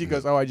mean? She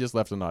goes, oh, I just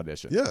left an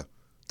audition. Yeah,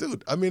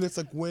 dude. I mean, it's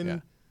like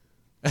when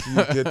you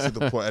get to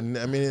the point, and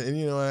I mean, and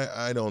you know,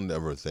 I don't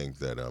ever think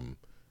that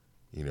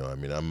you know, I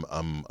mean,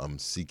 I'm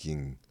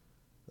seeking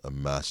a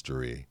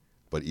mastery,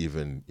 but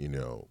even, you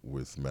know,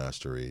 with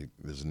mastery,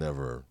 there's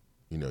never,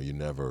 you know, you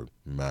never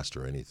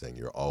master anything.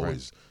 You're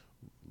always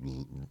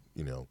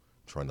you know,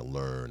 trying to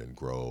learn and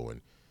grow,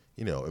 and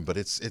you know, but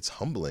it's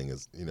humbling,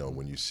 as you know,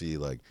 when you see,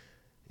 like,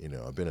 you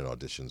know, I've been in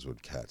auditions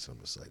with cats, I'm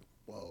just like,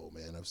 whoa,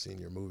 man, I've seen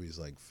your movies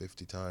like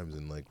 50 times,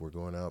 and like we're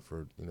going out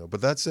for, you know,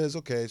 but that says,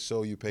 okay,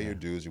 so you pay your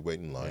dues, you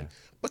wait in line,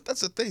 but that's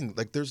the thing,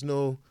 like there's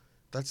no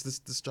that's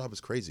this job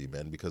is crazy,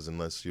 man. Because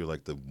unless you're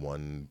like the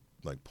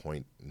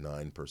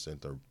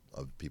 0.9%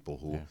 of people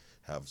who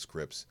have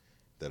scripts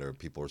that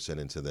people are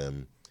sending to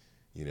them,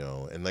 you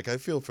know, and like I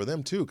feel for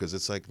them too, because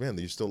it's like, man,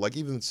 you still like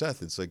even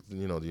Seth. It's like,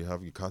 you know,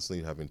 you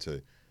constantly having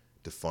to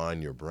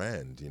define your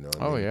brand, you know.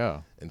 What I mean?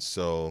 Yeah. And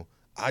so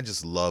I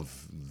just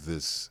love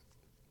this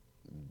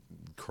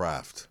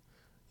craft,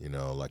 you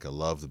know. Like I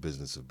love the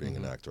business of being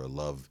an actor. I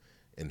love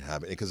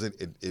inhabiting because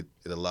it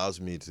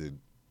allows me to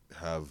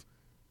have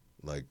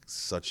like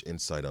such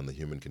insight on the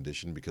human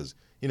condition. Because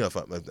you know,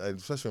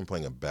 especially if I'm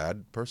playing a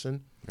bad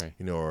person, right.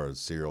 you know, or a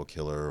serial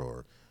killer,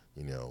 or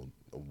you know,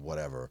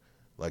 whatever.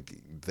 Like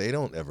they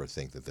don't ever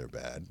think that they're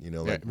bad, you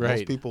know. Like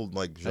most people,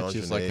 like Jean That's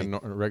just Genet,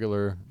 like a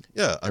regular.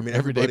 Yeah, I mean,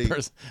 everyday everybody.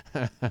 person.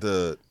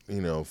 The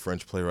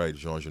French playwright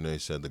Jean Genet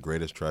said the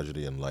greatest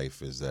tragedy in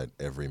life is that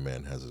every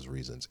man has his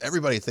reasons.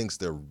 Everybody thinks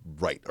they're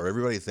right, or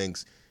everybody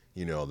thinks,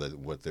 you know, that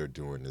what they're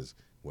doing is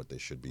what they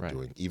should be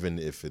doing, even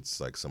if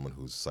it's like someone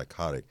who's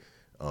psychotic.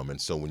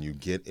 And so when you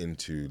get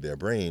into their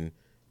brain,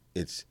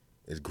 it's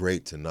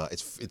great to not.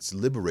 It's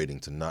liberating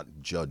to not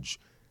judge,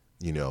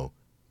 you know,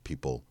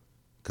 people.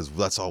 Because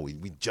that's all we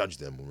judge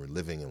them when we're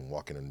living and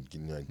walking and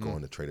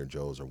going to Trader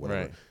Joe's or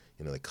whatever. Right.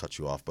 You know, they cut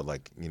you off. But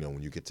like, you know,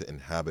 when you get to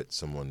inhabit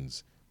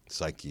someone's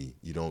psyche,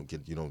 you don't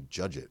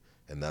judge it,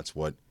 and that's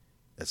what's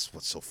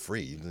so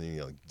free. You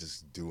know, like,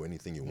 just do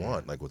anything you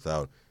want, like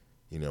without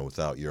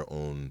your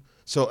own.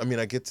 So I mean,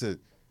 I get to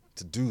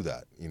do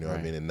that. You know, what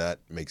I mean, and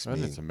that makes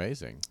me. It's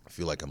amazing.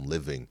 Feel like I'm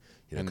living.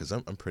 You know, because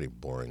I'm pretty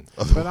boring.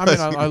 But I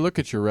mean, I look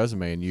at your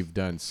resume, and you've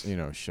done, you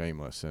know,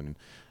 Shameless and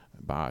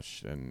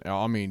Botched, and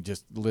I mean,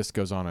 just the list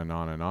goes on and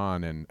on and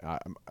on. And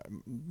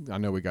I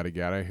know we got to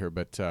get out of here,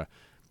 but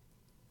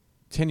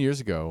 10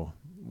 years ago,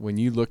 when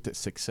you looked at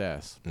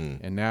success,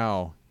 and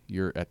now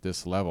you're at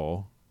this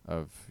level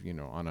of, you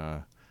know, on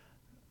a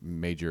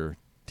major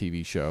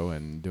TV show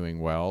and doing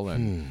well,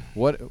 and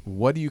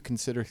what do you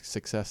consider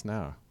success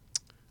now?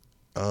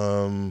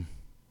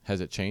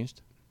 Has it changed?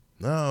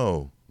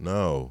 No.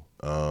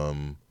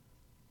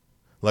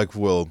 Like,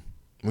 well,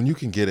 when you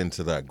can get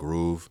into that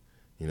groove.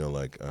 You know,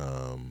 like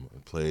I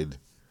played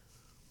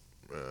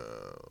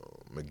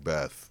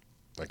Macbeth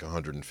like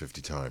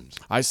 150 times.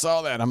 I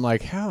saw that. I'm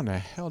like, how in the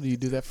hell do you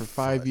do that for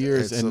 5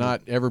 years and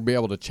not ever be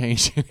able to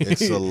change it?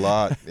 It's a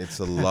lot. It's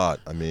a lot.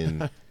 I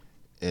mean,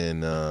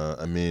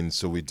 and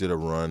so we did a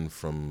run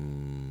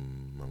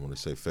from, I want to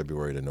say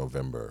February to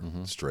November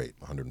straight,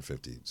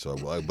 150. So,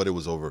 but it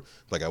was over.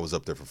 Like I was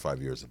up there for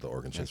 5 years at the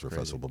Oregon Shakespeare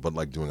Festival, but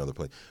like doing other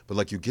plays. But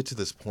like you get to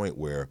this point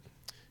where.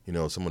 You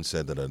know, someone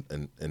said that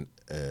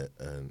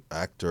an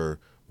actor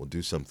will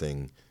do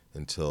something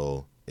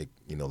until it,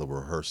 you know, they'll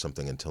rehearse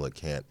something until it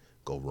can't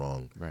go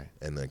wrong. Right.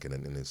 And like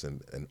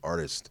an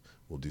artist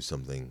will do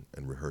something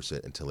and rehearse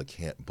it until it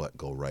can't but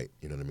go right.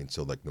 You know what I mean?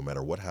 So like no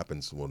matter what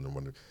happens,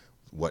 when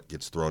what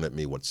gets thrown at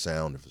me, what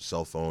sound, if it's a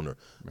cell phone or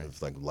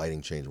if like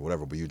lighting change or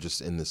whatever, but you're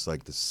just in this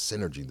like this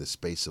synergy, this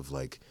space of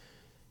like,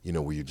 you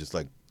know, where you're just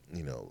like,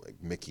 you know,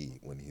 like Mickey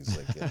when he's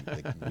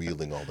like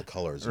wielding all the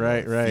colors.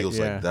 Right. It feels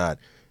like that.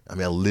 I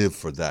mean, I live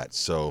for that.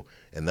 So,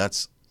 and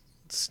that's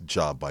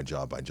job by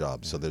job by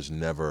job. So there's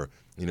never,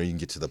 you know, you can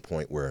get to the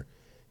point where,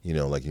 you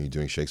know, like when you're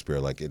doing Shakespeare,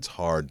 like it's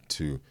hard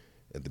to,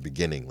 at the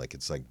beginning, like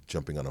it's like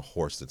jumping on a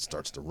horse that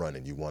starts to run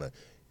and you want to,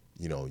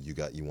 you know, you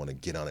want to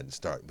get on it and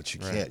start, but you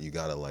can't. You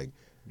got to like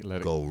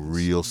go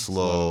real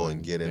slow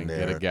and get in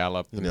there. Get a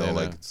gallop. You know,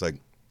 like it's like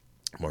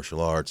martial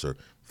arts or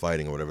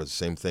fighting or whatever. It's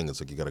the same thing. It's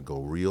like you got to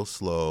go real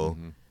slow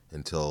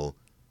until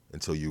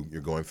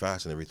you're going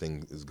fast and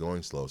everything is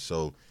going slow.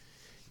 So,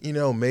 you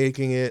know,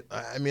 making it.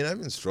 I mean, I've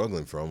been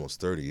struggling for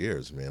almost 30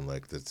 years, man.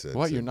 Like that's.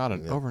 You're not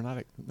an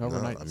overnight. No, I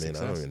mean,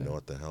 success, I don't even know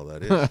what the hell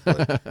that is.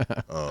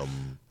 But,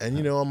 and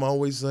you know, I'm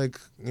always like,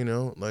 you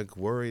know, like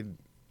worried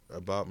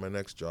about my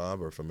next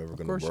job or if I'm ever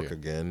going to work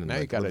again. And now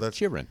like, you got a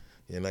cheering.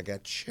 And I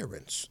got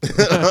cheerings.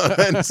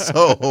 And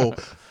so,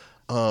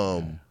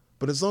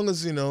 but as long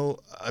as you know,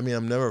 I mean,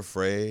 I'm never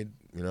afraid.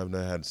 You know, I've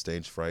never had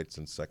stage fright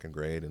since second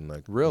grade, and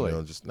like really, you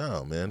know, just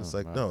no, man. It's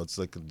like no, it's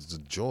like it's a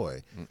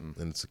joy,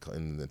 and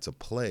it's a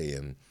play,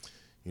 and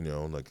you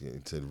know, like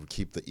to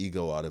keep the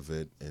ego out of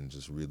it, and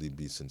just really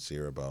be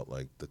sincere about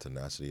like the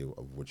tenacity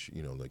of which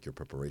you know, like your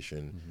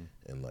preparation,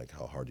 and like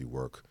how hard you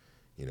work.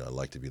 You know, I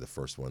like to be the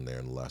first one there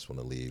and the last one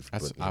to leave.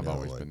 But, I've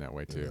always been that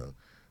way too. You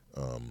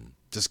know,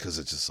 just because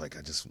it's just like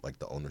I just like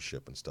the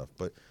ownership and stuff,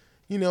 but.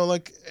 You know,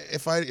 like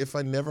if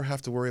I never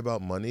have to worry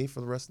about money for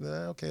the rest of the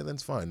day, okay, then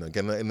it's fine.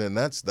 Again, and then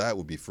that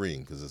would be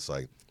freeing because it's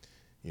like,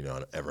 you know, I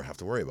don't ever have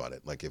to worry about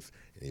it. Like if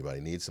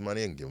anybody needs some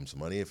money, I can give them some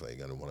money. If I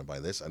want to buy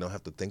this, I don't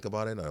have to think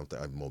about it. I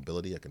have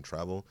mobility. I can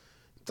travel.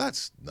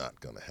 That's not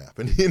gonna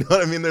happen. You know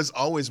what I mean? There's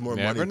always more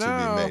money to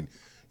be made.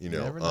 You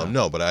know,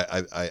 no, but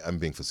I'm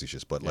being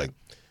facetious. But like,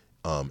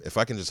 if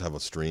I can just have a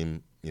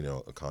stream, you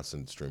know, a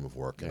constant stream of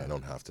work, and I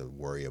don't have to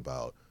worry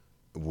about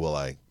will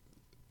I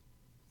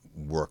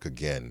work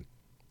again.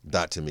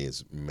 That to me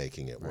is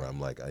making it where I'm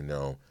like, I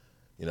know,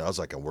 You know, I was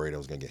like, I'm worried I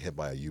was going to get hit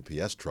by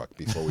a UPS truck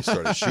before we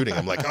started shooting.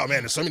 I'm like, oh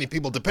man, there's so many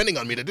people depending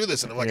on me to do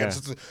this, and I'm like, I'm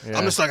just not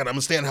gonna, I'm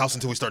gonna stay in the house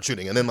until we start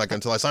shooting, and then like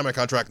until I sign my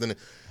contract, then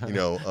you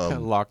know,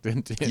 locked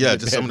into yeah,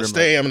 just I'm gonna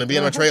stay. I'm gonna be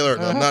in my trailer.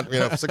 I'm not, you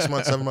know, 6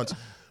 months, 7 months.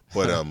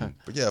 But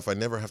yeah, if I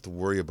never have to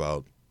worry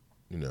about,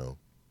 you know,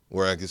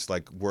 where I just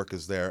like work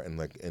is there,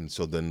 and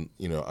so then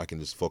you know I can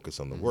just focus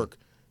on the work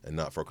and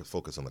not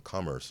focus on the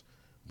commerce.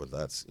 But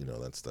that's, you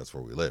know, that's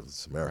where we live.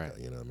 It's America,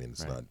 you know. I mean,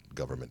 it's not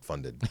government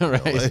funded, you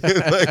know,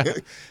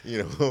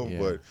 you know. Yeah.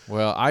 But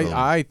well,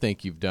 I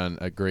think you've done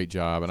a great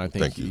job, and I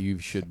think Thank you. you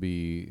should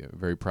be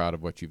very proud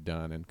of what you've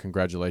done. And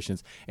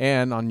congratulations,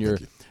 and on your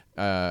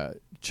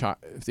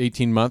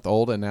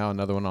 18-month-old, and now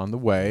another one on the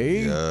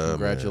way. Yeah,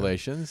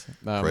 congratulations!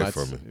 Pray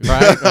for me.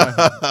 Right?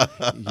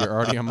 You're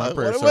already on my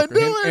prayer What am I circle.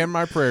 doing? In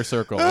my prayer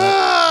circle.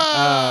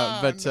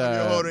 But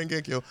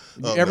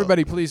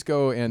everybody, please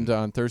go and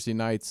on Thursday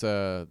nights,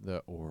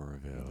 the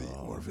Orville. The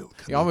Orville.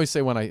 You always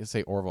say when I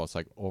say Orville, it's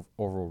like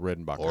Orville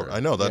Redenbacher. I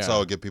know that's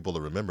how I get people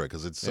to remember it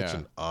because it's such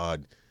an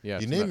odd. Yeah,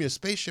 you name your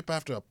spaceship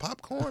after a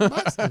popcorn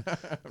box?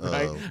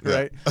 right.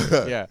 Yeah.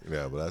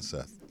 Yeah, but that's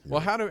Seth. Well,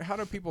 how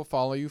do people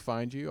follow you,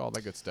 find you, all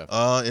that good stuff?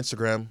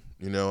 Instagram.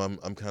 You know,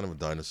 I'm kind of a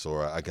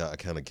dinosaur. I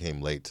kind of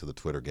came late to the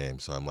Twitter game,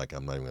 so I'm not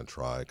even gonna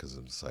try because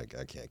it's like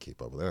I can't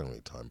keep up with it. I don't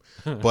have time.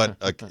 But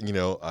you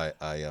know,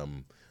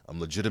 I'm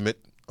legitimate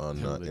on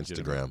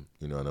Instagram.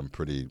 You know, and I'm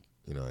pretty.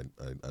 You know,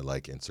 I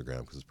like Instagram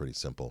because it's pretty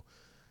simple.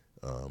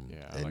 Yeah,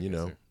 and like you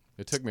know,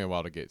 it took me a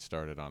while to get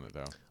started on it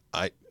though.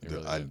 I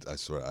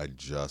swear I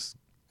just,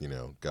 you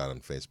know, got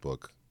on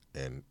Facebook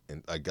and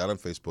I got on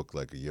Facebook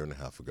like a year and a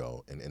half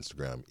ago, and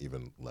Instagram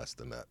even less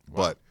than that. Wow.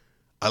 But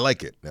I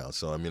like it now.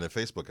 So I mean, at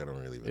Facebook I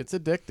don't really. It's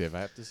addictive, I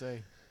have to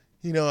say.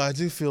 You know, I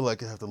do feel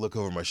like I have to look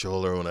over my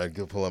shoulder when I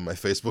go pull out my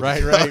Facebook.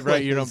 Right.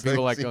 You don't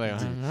people like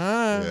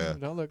yeah.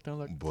 Don't look.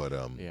 But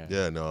no,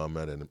 I'm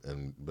at it,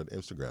 but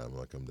Instagram,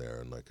 like I'm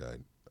there, and like I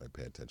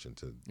pay attention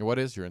to. What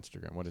is your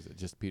Instagram? What is it?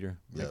 Just Peter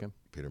Macon?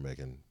 Peter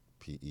Macon,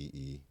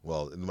 PEE.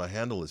 Well, my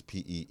handle is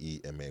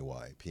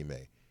PEEMAY,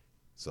 P-May.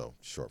 So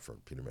short for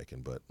Peter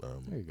Macon, but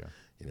there you go.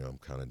 You know, I'm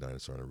kind of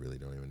dinosaur, and I really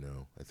don't even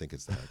know. I think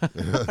it's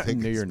that.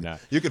 No, you're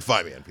not. You can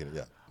find me on Peter.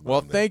 Yeah.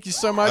 Well, thank you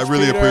so much. I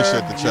really Peter.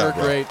 appreciate the chat.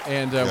 You're great,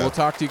 and we'll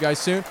talk to you guys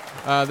soon.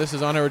 This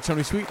is On Air with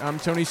Tony Sweet. I'm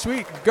Tony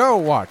Sweet. Go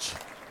watch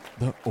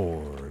the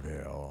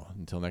Orville.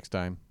 Until next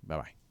time, bye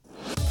bye.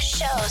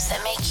 Shows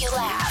that make you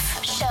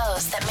laugh.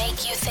 Shows that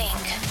make you think.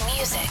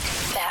 Music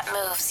that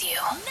moves you.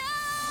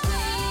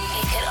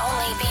 It could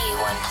only be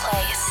one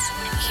place.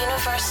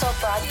 Universal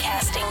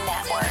Broadcasting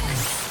Network.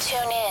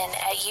 Tune in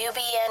at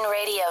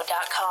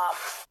ubnradio.com.